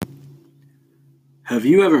Have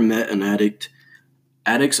you ever met an addict?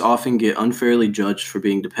 Addicts often get unfairly judged for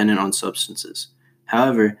being dependent on substances.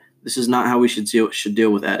 However, this is not how we should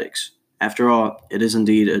deal with addicts. After all, it is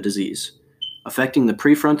indeed a disease. Affecting the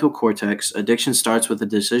prefrontal cortex, addiction starts with a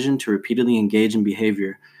decision to repeatedly engage in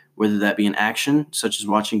behavior, whether that be an action, such as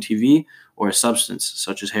watching TV, or a substance,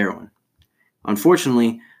 such as heroin.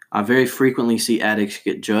 Unfortunately, I very frequently see addicts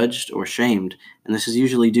get judged or shamed, and this is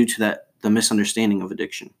usually due to the misunderstanding of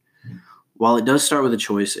addiction. While it does start with a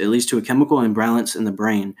choice, it leads to a chemical imbalance in the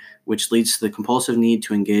brain, which leads to the compulsive need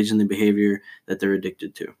to engage in the behavior that they're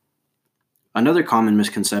addicted to. Another common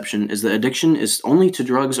misconception is that addiction is only to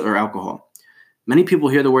drugs or alcohol. Many people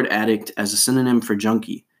hear the word addict as a synonym for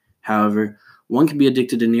junkie. However, one can be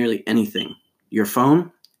addicted to nearly anything: your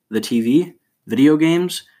phone, the TV, video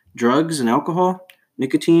games, drugs and alcohol,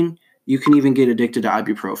 nicotine. You can even get addicted to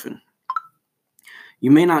ibuprofen. You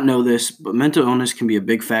may not know this, but mental illness can be a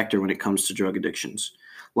big factor when it comes to drug addictions.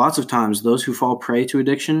 Lots of times, those who fall prey to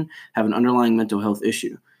addiction have an underlying mental health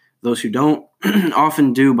issue. Those who don't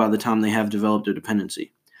often do by the time they have developed a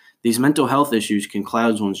dependency. These mental health issues can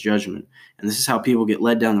cloud one's judgment, and this is how people get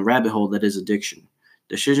led down the rabbit hole that is addiction.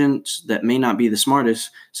 Decisions that may not be the smartest,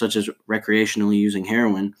 such as recreationally using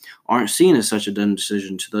heroin, aren't seen as such a dumb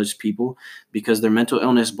decision to those people because their mental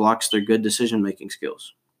illness blocks their good decision making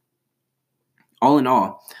skills. All in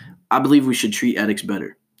all, I believe we should treat addicts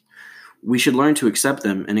better. We should learn to accept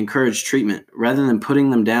them and encourage treatment rather than putting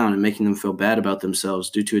them down and making them feel bad about themselves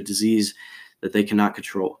due to a disease that they cannot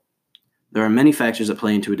control. There are many factors that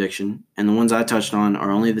play into addiction, and the ones I touched on are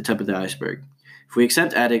only the tip of the iceberg. If we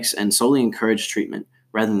accept addicts and solely encourage treatment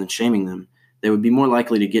rather than shaming them, they would be more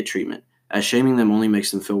likely to get treatment, as shaming them only makes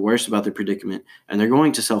them feel worse about their predicament, and they're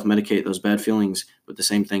going to self medicate those bad feelings with the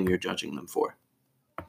same thing you're judging them for.